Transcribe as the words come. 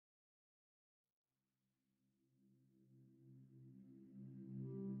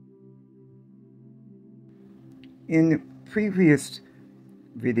In previous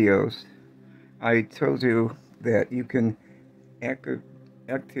videos, I told you that you can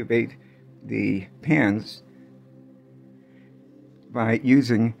activate the pans by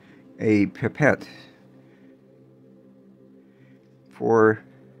using a pipette for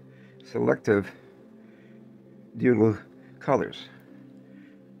selective Doodle colors.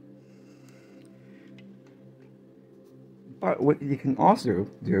 But what you can also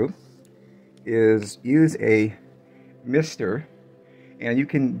do is use a mister, and you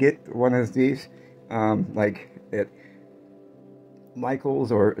can get one of these like at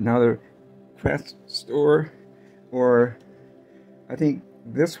Michael's or another craft store, or I think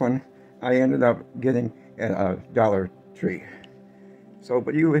this one I ended up getting at a Dollar Tree. So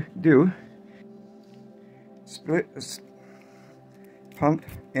what you would do, pump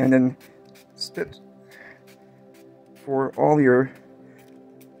and then spit for all your,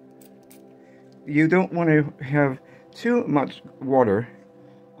 you don't want to have too much water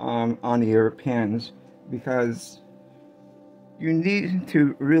on your pans, because you need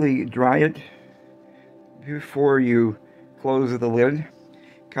to really dry it before you close the lid,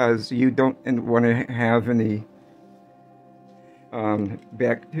 because you don't want to have any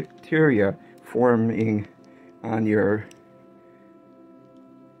bacteria forming on your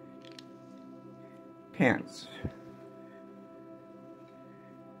pans.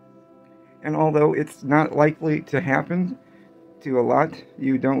 And although it's not likely to happen to a lot,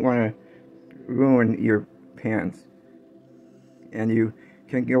 you don't want to ruin your pans. And you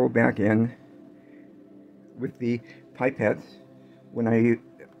can go back in with the pipette when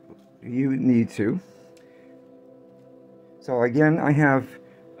you need to. So again, I have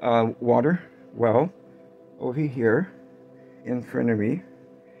a water well over here in front of me,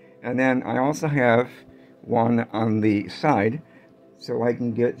 and then I also have one on the side, so I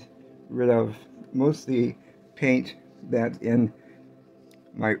can get rid of most of the paint that's in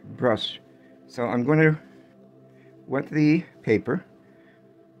my brush. So I'm going to wet the paper.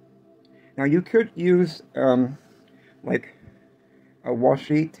 Now you could use like a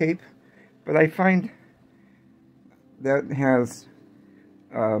washi tape, but I find that has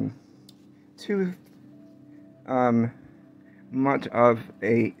too much of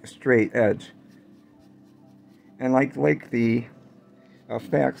a straight edge, and like the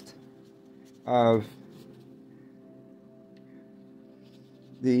effect of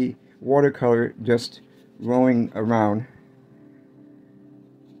the watercolor just rolling around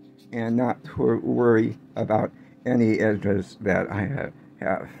and not to worry about any edges that I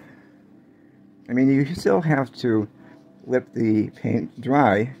have. I mean, you still have to let the paint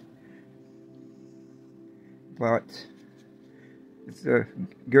dry, but it's a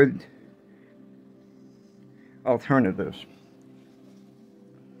good alternative.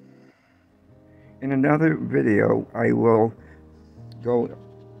 In another video, I will go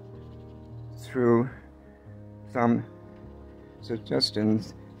through some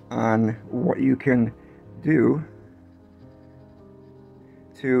suggestions on what you can do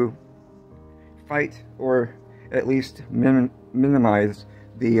to fight, or at least minimize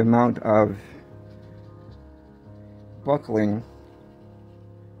the amount of buckling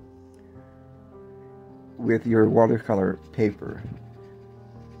with your watercolor paper.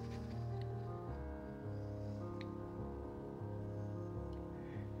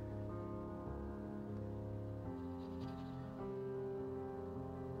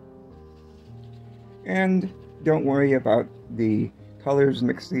 And don't worry about the colors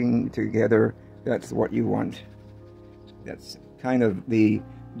mixing together. That's what you want. That's kind of the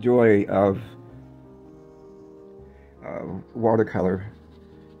joy of watercolor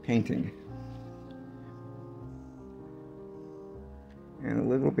painting. And a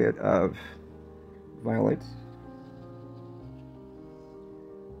little bit of violet.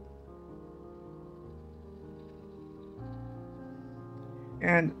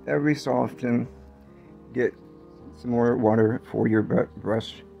 And every so often, get some more water for your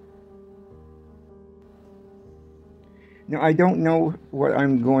brush. Now, I don't know what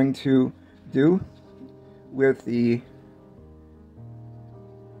I'm going to do with the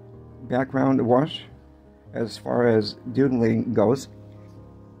background wash as far as doodling goes.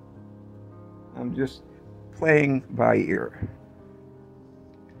 I'm just playing by ear.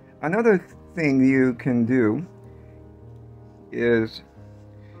 Another thing you can do is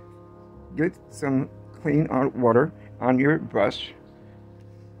get some clean out water on your brush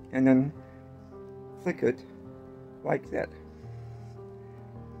and then flick it like that.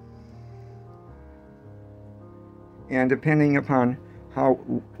 And depending upon how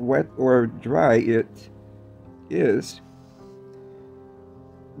wet or dry it is,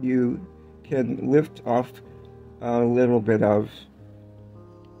 you can lift off a little bit of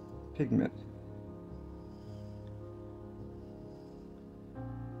pigment.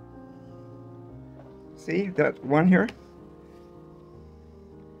 See that one here?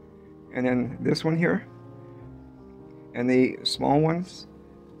 And then this one here? And the small ones?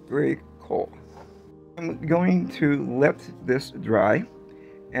 Very cool. I'm going to let this dry,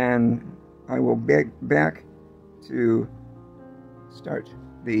 and I will be back to start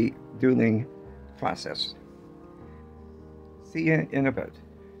the doodling process. See you in a bit.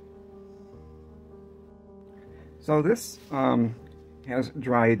 So this has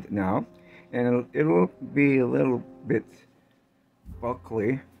dried now, and it'll be a little bit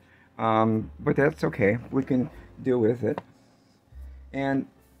buckly, but that's okay. We can deal with it. And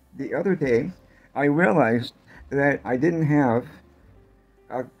the other day, I realized that I didn't have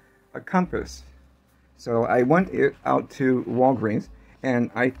a compass. So I went out to Walgreens,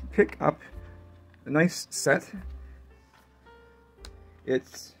 and I picked up a nice set.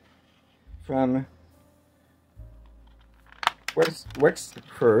 It's from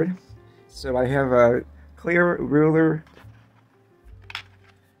Wexford. So I have a clear ruler,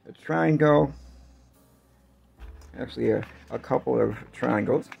 a triangle, actually a couple of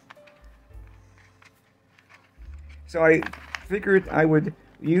triangles. So I figured I would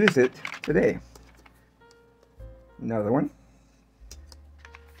use it today. Another one.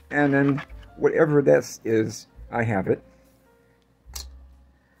 And then whatever this is, I have it.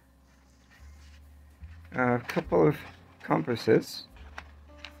 A couple of compasses,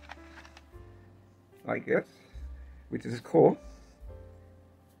 like this, which is cool.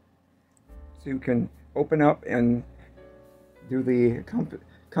 So you can open up and do the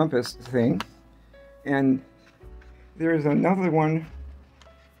compass thing. And there's another one.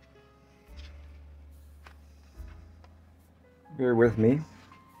 Bear with me.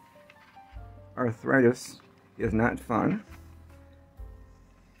 Arthritis is not fun.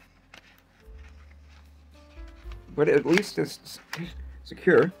 But at least it's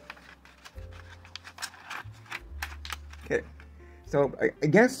secure. Okay, so I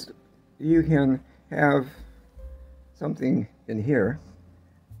guess you can have something in here.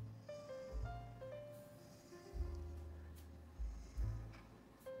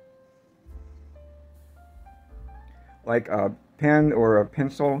 Like a pen or a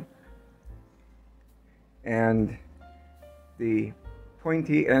pencil, and the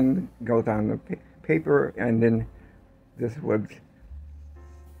pointy end goes on the paper, and then this would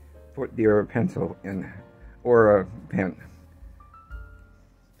put your pencil in, or a pen.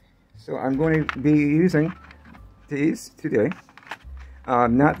 So I'm going to be using these today.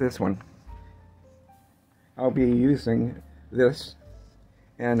 Not this one. I'll be using this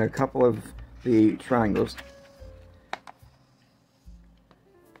and a couple of the triangles.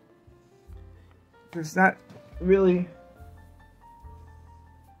 It's not really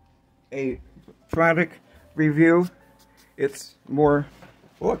a product review. It's more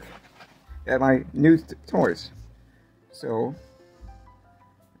look at my new toys. So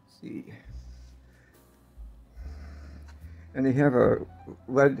let's see. And they have a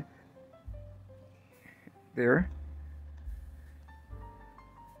lead there.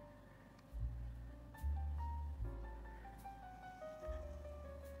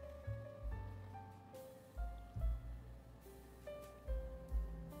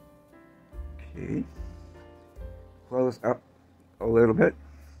 Okay, close up a little bit.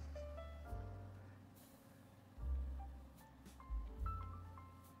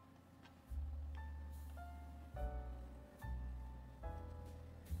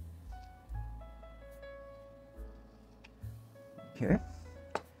 Okay,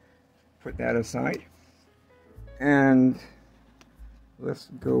 put that aside, and let's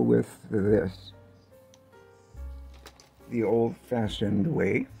go with this, the old-fashioned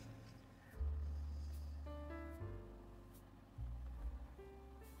way.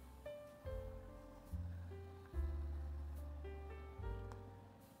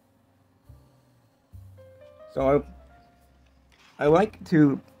 So I like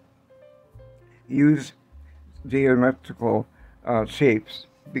to use geometrical shapes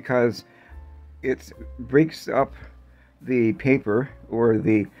because it breaks up the paper or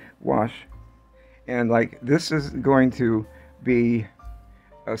the wash. And like this is going to be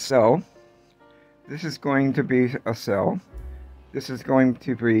a cell. This is going to be a cell. This is going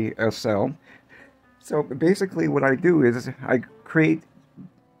to be a cell. So basically what I do is I create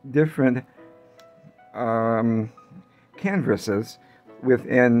different canvases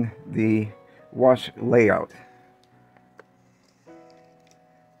within the wash layout.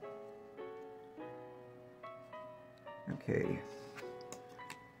 Okay.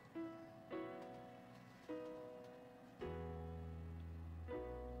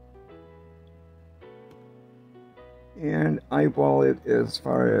 eyeball it as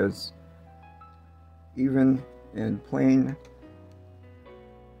far as even and plain.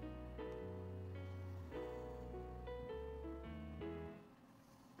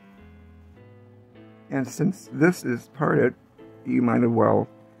 And since this is parted, you might as well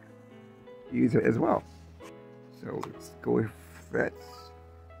use it as well. So let's go with that.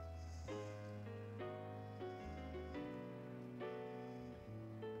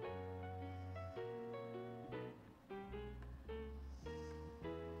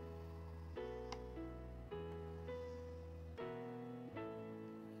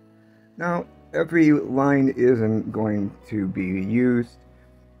 Now, every line isn't going to be used.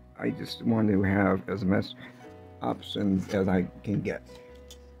 I just want to have as much options as I can get.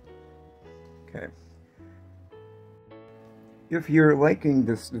 Okay. If you're liking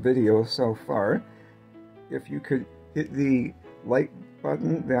this video so far, if you could hit the like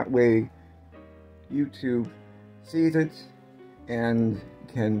button, that way YouTube sees it and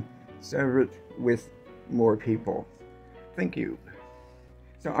can share it with more people. Thank you.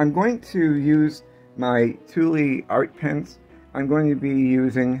 So I'm going to use my Doodle art pens. I'm going to be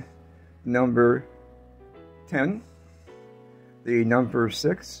using number 10, the number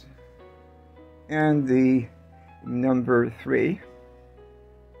 6, and the number 3.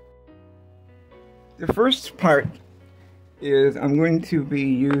 The first part is I'm going to be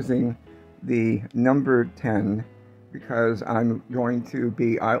using the number 10 because I'm going to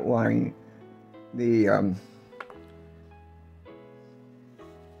be outlining the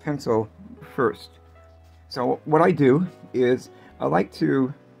pencil first. So what I do is I like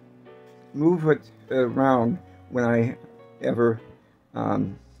to move it around when I ever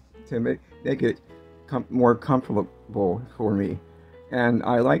to make it more comfortable for me, and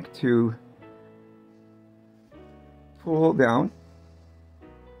I like to pull down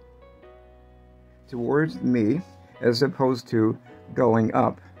towards me as opposed to going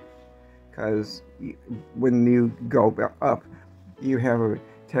up, because when you go up you have a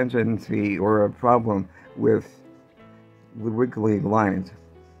tendency or a problem with the wiggly lines.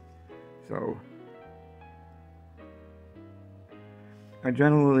 So I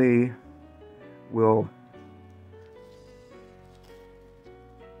generally will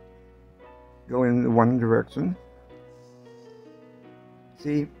go in one direction.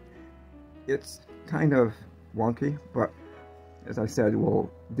 See, it's kind of wonky, but as I said, we'll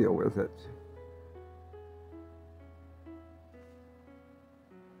deal with it.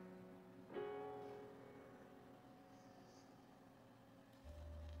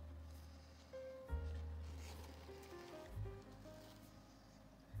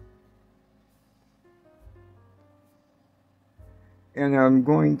 And I'm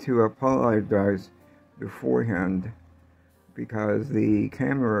going to apologize beforehand because the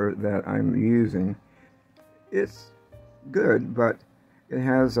camera that I'm using, it's good, but it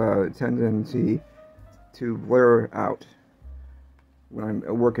has a tendency to blur out when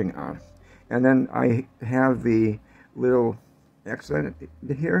I'm working on. And then I have the little accent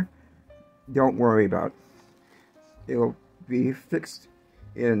here. Don't worry about it. It'll be fixed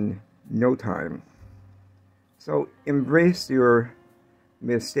in no time. So embrace your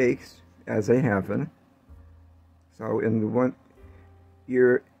mistakes as they happen. So unless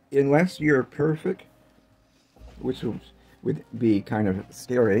you're perfect, which would be kind of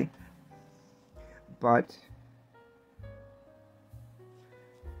scary, but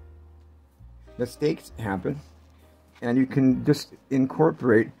mistakes happen, and you can just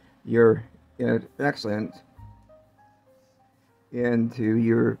incorporate your accent into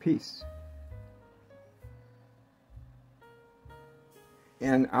your piece.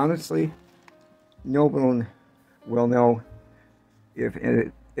 And honestly, no one will know if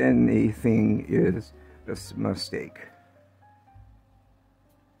anything is a mistake.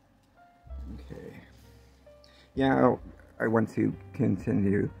 Okay. Yeah, I want to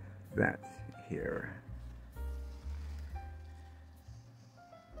continue that here.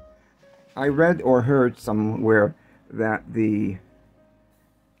 I read or heard somewhere that the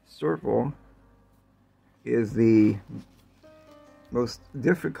circle is the most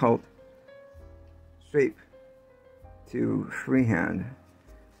difficult shape to freehand.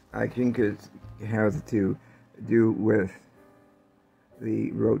 I think it has to do with the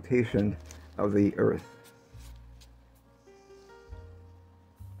rotation of the Earth,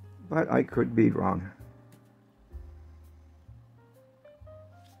 but I could be wrong.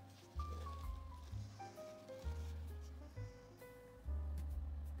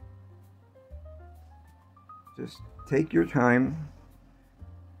 Just take your time.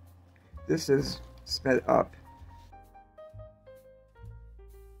 This is sped up.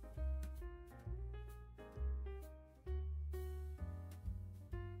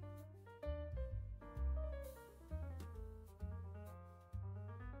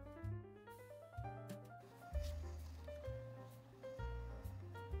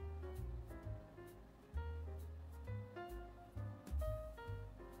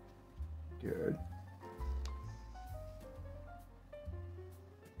 Good.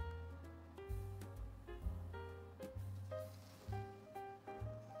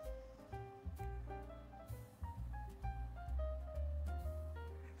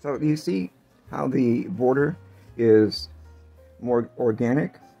 So you see how the border is more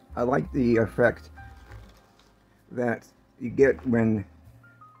organic? I like the effect that you get when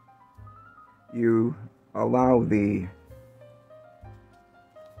you allow the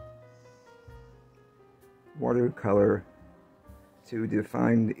watercolor to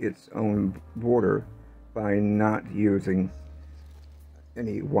define its own border by not using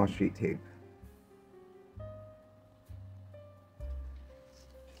any washi tape.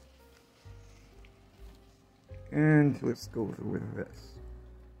 And let's go with this.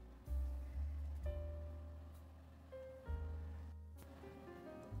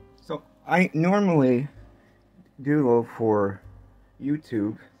 So I normally doodle for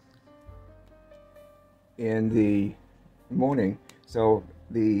YouTube in the morning, so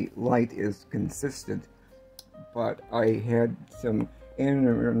the light is consistent, but I had some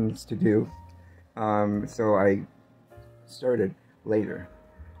errands to do, so I started later.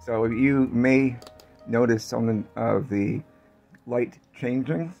 So you may notice some of the light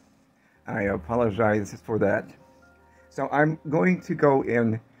changing. I apologize for that. So I'm going to go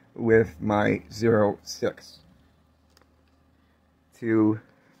in with my 06 to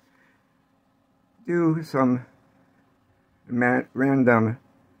do some random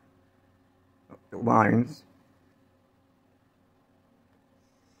lines.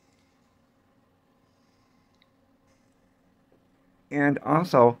 And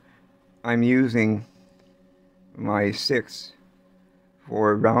also, I'm using my 6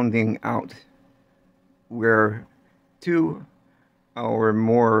 for rounding out where 2 or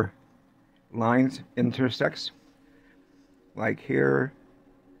more lines intersects, like here.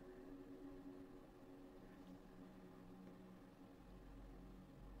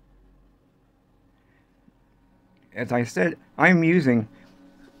 As I said, I'm using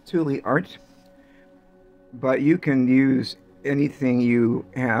Doodle art, but you can use anything you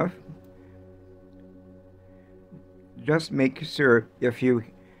have. Just make sure if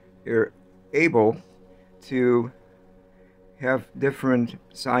you're able to have different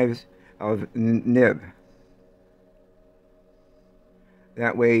size of nib.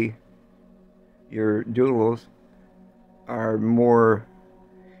 That way your doodles are more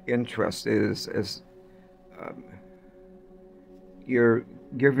interested as you're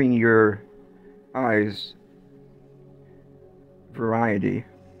giving your eyes variety.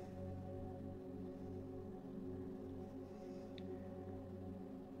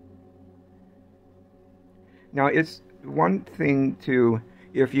 Now it's one thing to,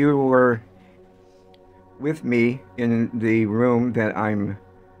 if you were with me in the room that I'm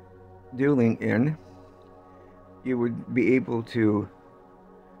doodling in, you would be able to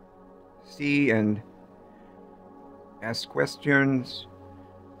see and ask questions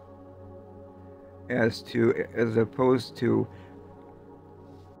as opposed to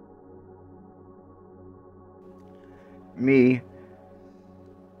me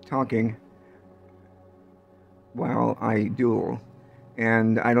talking while I doodle.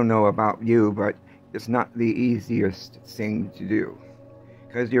 And I don't know about you, but it's not the easiest thing to do,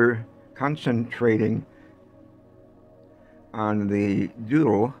 because you're concentrating on the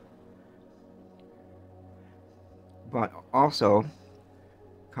doodle, but also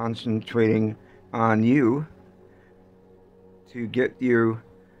concentrating on you to get you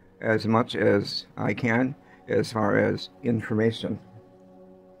as much as I can as far as information.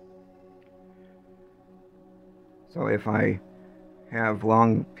 So if I have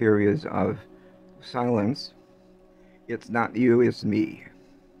long periods of silence, it's not you, it's me.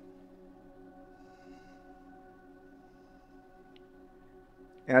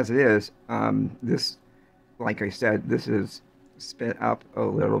 As it is, this, like I said, this is sped up a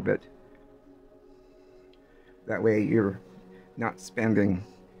little bit. That way you're not spending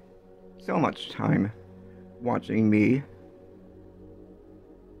so much time watching me.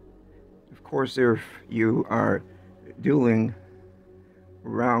 Of course, if you are doodling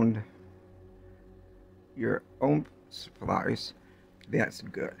around your own supplies, that's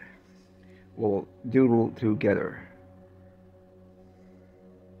good. We'll doodle together.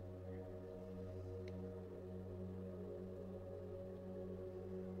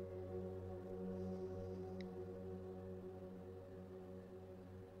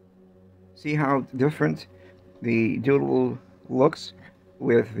 See how different the doodle looks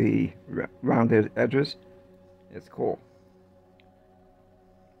with the rounded edges? It's cool.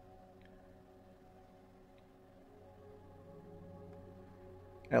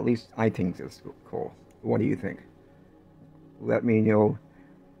 At least I think it's cool. What do you think? Let me know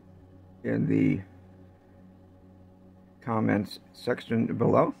in the comments section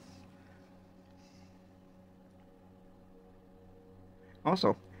below.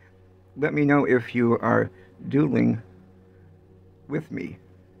 Also, let me know if you are doodling with me.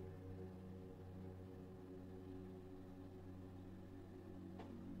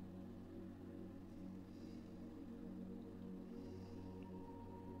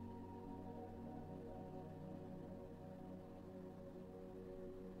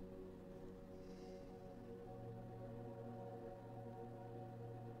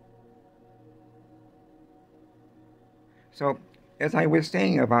 So, as I was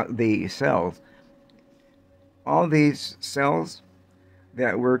saying about the cells, all these cells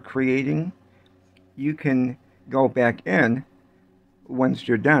that we're creating, you can go back in once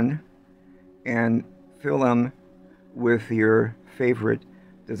you're done and fill them with your favorite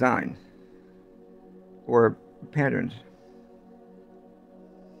designs or patterns.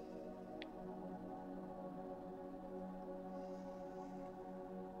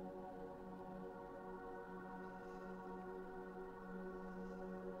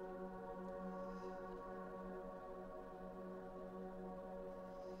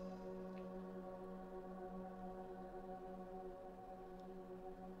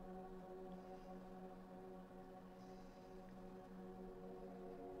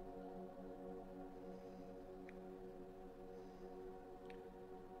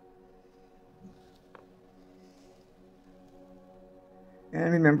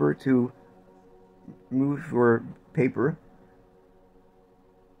 And remember to move your paper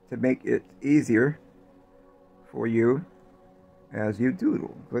to make it easier for you as you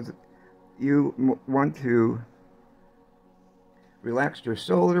doodle, because you want to relax your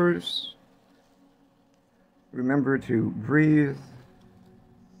shoulders. Remember to breathe.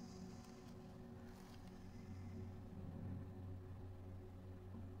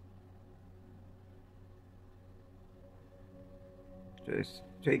 Just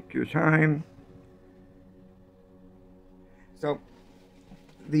take your time. So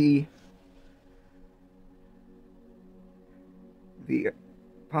the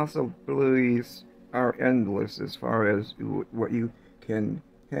possibilities are endless as far as what you can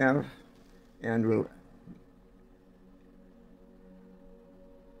have and will.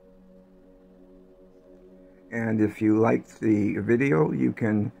 And if you liked the video, you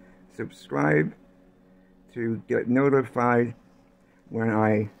can subscribe to get notified when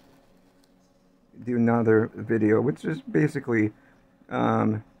I do another video, which is basically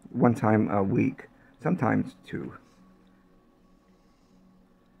one time a week, sometimes two.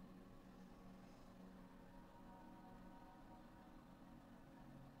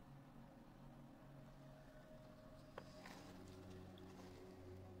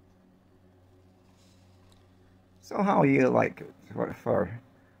 So how you like it so far?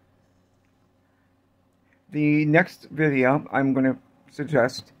 The next video I'm going to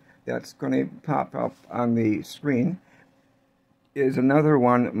suggest that's going to pop up on the screen is another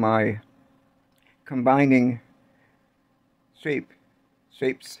one, my combining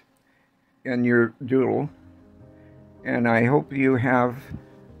shapes in your doodle. And I hope you have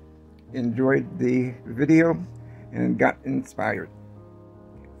enjoyed the video and got inspired.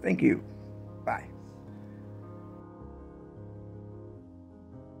 Thank you. Bye.